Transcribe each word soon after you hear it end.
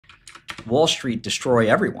Wall Street destroy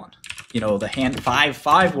everyone.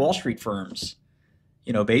 Five Wall Street firms,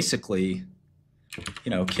 basically,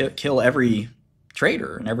 kill every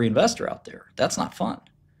trader and every investor out there. That's not fun.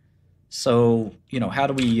 So, how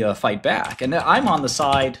do we fight back? And I'm on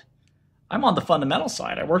the fundamental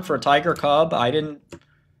side. I worked for a Tiger Cub. I didn't,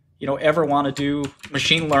 ever want to do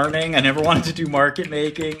machine learning. I never wanted to do market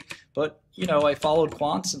making. But, I followed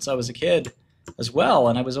Quant since I was a kid as well.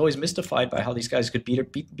 And I was always mystified by how these guys could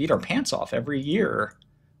beat our pants off every year.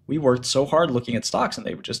 We worked so hard looking at stocks and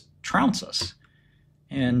they would just trounce us.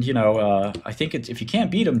 And, I think if you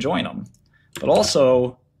can't beat them, join them. But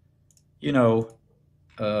also,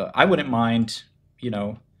 I wouldn't mind,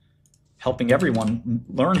 helping everyone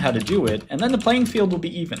learn how to do it. And then the playing field will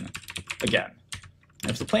be even again.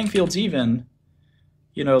 And if the playing field's even,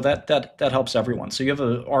 that helps everyone. So you have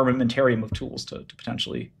an armamentarium of tools to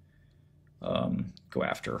potentially go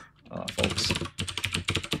after folks.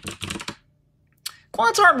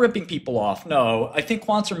 Quants aren't ripping people off. No, I think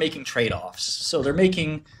quants are making trade-offs. So they're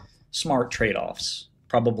making smart trade-offs,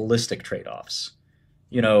 probabilistic trade-offs.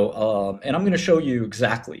 And I'm going to show you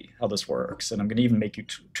exactly how this works. And I'm going to even make you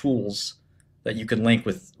tools that you can link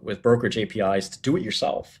with brokerage APIs to do it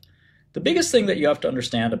yourself. The biggest thing that you have to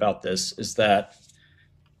understand about this is that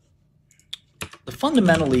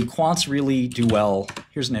fundamentally, quants really do well.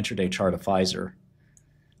 Here's an intraday chart of Pfizer.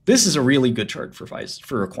 This is a really good chart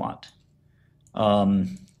for a quant.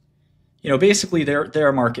 Basically they're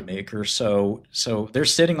a market maker, so they're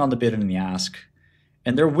sitting on the bid and the ask,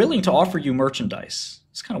 and they're willing to offer you merchandise.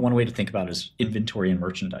 It's kind of one way to think about it is inventory and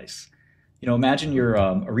merchandise. Imagine you're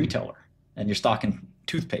a retailer and you're stocking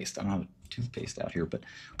toothpaste. I don't have toothpaste out here, but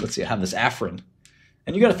let's see, I have this Afrin,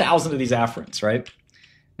 and you got 1,000 of these Afrins, right?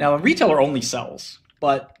 Now a retailer only sells,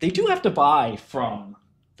 but they do have to buy from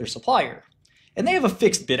their supplier, and they have a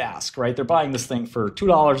fixed bid ask, right? They're buying this thing for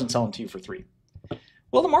 $2 and selling to you for $3.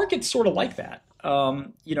 Well, the market's sort of like that.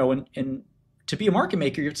 And to be a market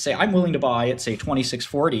maker, you have to say, I'm willing to buy at, say,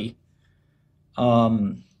 26.40,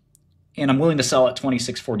 and I'm willing to sell at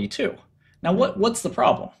 26.42. Now, what's the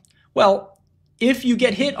problem? Well, if you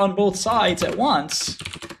get hit on both sides at once,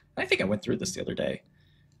 I think I went through this the other day.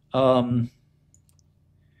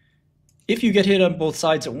 If you get hit on both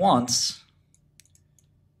sides at once,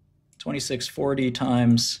 26.40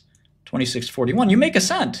 times 26.41, you make a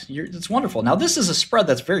cent. It's wonderful. Now, this is a spread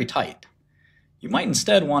that's very tight. You might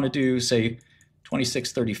instead want to do, say,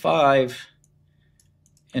 26.35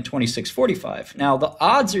 and 26.45. Now, the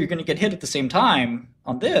odds that you're going to get hit at the same time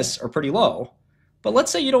on this are pretty low. But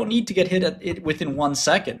let's say you don't need to get hit at it within 1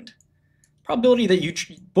 second. Probability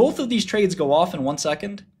that both of these trades go off in 1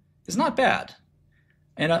 second is not bad.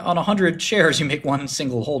 And on 100 shares, you make one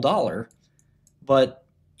single whole dollar. But,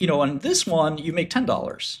 on this one, you make $10.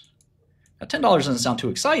 Now, $10 doesn't sound too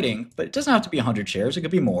exciting, but it doesn't have to be 100 shares. It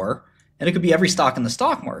could be more, and it could be every stock in the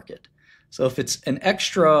stock market. So if it's an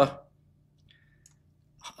extra,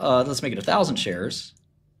 let's make it 1,000 shares.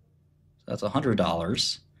 That's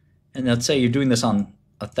 $100. And let's say you're doing this on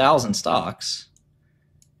 1,000 stocks,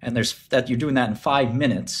 and you're doing that in 5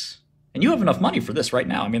 minutes, and you have enough money for this right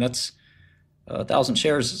now. I mean, that's 1,000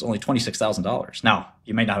 shares is only $26,000. Now,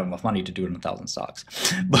 you may not have enough money to do it in 1,000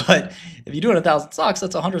 stocks, but if you do it in 1,000 stocks,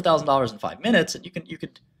 that's $100,000 in 5 minutes, and you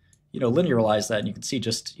could linearize that, and you can see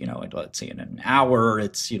just let's see, in an hour,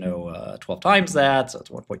 it's 12 times that, so it's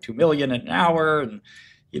 1.2 million in an hour, and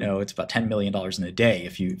it's about $10 million in a day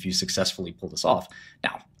if you successfully pull this off.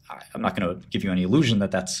 Now, I'm not going to give you any illusion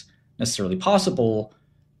that that's necessarily possible,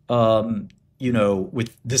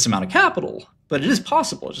 with this amount of capital. But it is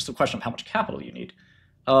possible. It's just a question of how much capital you need.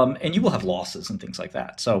 And you will have losses and things like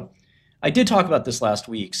that. So I did talk about this last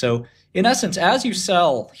week. So in essence, as you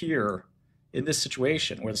sell here in this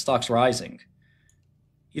situation where the stock's rising,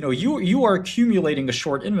 you are accumulating a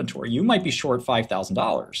short inventory. You might be short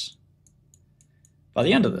 $5,000 by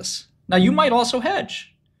the end of this. Now, you might also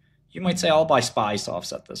hedge. You might say, I'll buy SPYs to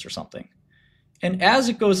offset this or something. And as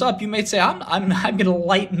it goes up, you might say, I'm going to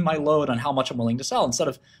lighten my load on how much I'm willing to sell. Instead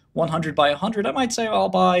of 100 by 100, I might say, I'll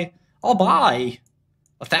buy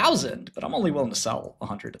 1,000, but I'm only willing to sell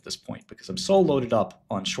 100 at this point because I'm so loaded up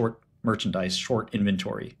on short merchandise, short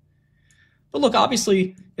inventory. But look,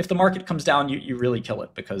 obviously, if the market comes down, you really kill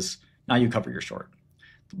it because now you cover your short.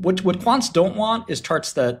 What quants don't want is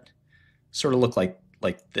charts that sort of look like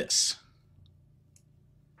this.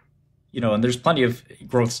 And there's plenty of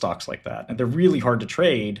growth stocks like that, and they're really hard to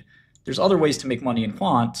trade. There's other ways to make money in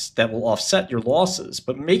quants that will offset your losses,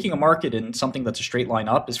 but making a market in something that's a straight line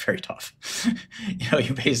up is very tough.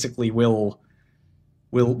 You basically will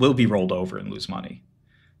be rolled over and lose money.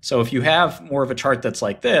 So if you have more of a chart that's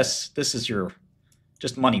like this is your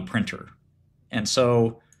just money printer. And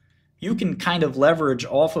so you can kind of leverage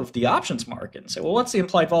off of the options market and say, well, what's the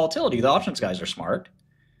implied volatility? The options guys are smart.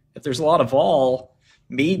 If there's a lot of vol,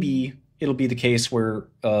 maybe it'll be the case where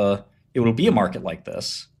it will be a market like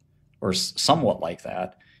this, or somewhat like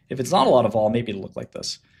that. If it's not a lot of vol, maybe it'll look like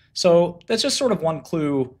this. So that's just sort of one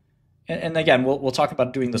clue. And again, we'll talk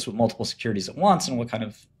about doing this with multiple securities at once and what kind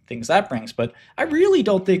of things that brings. But I really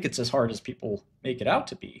don't think it's as hard as people make it out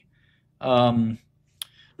to be. No,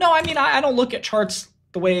 I mean, I don't look at charts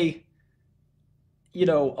the way, a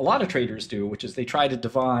lot of traders do, which is they try to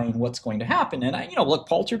divine what's going to happen. And, look,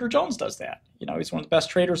 Paul Tudor Jones does that. He's one of the best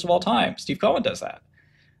traders of all time. Steve Cohen does that.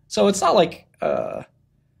 So it's not like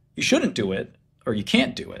you shouldn't do it or you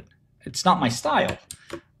can't do it. It's not my style.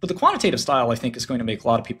 But the quantitative style, I think, is going to make a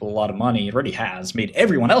lot of people a lot of money. It already has made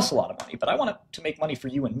everyone else a lot of money. But I want it to make money for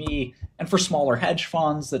you and me and for smaller hedge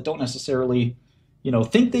funds that don't necessarily,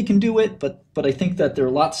 think they can do it. But I think that they're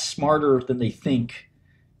a lot smarter than they think,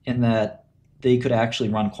 in that they could actually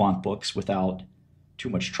run quant books without too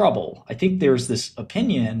much trouble. I think there's this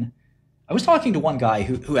opinion. I was talking to one guy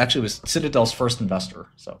who actually was Citadel's first investor,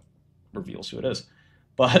 so reveals who it is.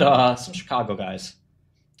 But some Chicago guys.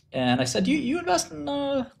 And I said, you invest in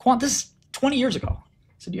quant? This is 20 years ago.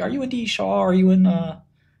 I said, are you in D. Shaw? Are you in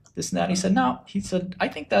this and that? And he said, no. He said, I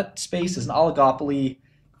think that space is an oligopoly.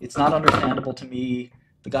 It's not understandable to me.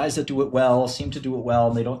 The guys that do it well seem to do it well,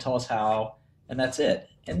 and they don't tell us how, and that's it.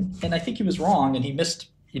 And I think he was wrong, and he missed,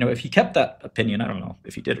 if he kept that opinion, I don't know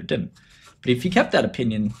if he did or didn't, but if he kept that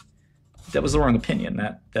opinion, that was the wrong opinion.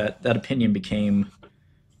 That opinion became,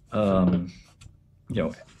 there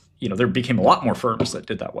became a lot more firms that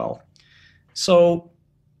did that well. So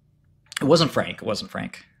it wasn't Frank.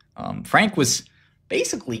 Frank was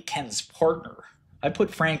basically Ken's partner. I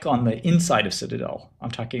put Frank on the inside of Citadel.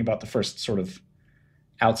 I'm talking about the first sort of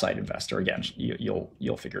outside investor. Again,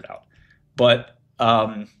 you'll figure it out. But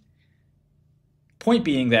point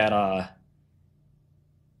being that I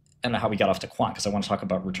don't know how we got off to quant, because I want to talk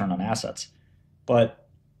about return on assets. But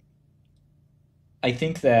I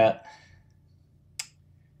think that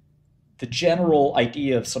the general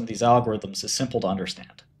idea of some of these algorithms is simple to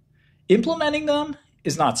understand. Implementing them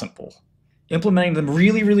is not simple. Implementing them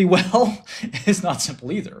really, really well is not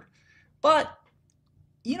simple either. But,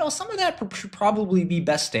 some of that should probably be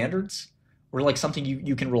best standards, or like something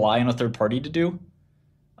you can rely on a third party to do.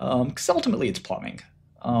 Because ultimately it's plumbing.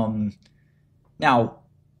 Now,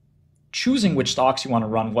 choosing which stocks you want to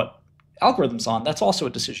run what algorithms on, that's also a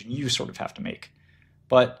decision you sort of have to make.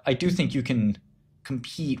 But I do think you can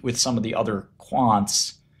compete with some of the other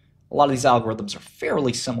quants. A lot of these algorithms are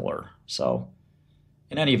fairly similar. So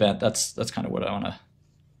in any event, that's kind of what I want to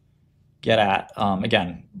get at.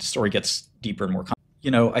 Again, the story gets deeper and more complex.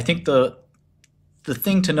 I think the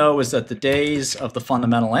thing to know is that the days of the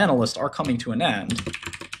fundamental analyst are coming to an end.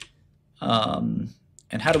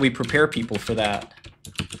 And how do we prepare people for that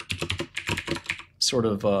sort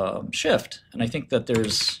of shift? And I think that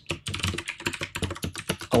there's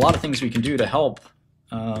a lot of things we can do to help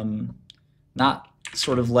not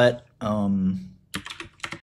sort of let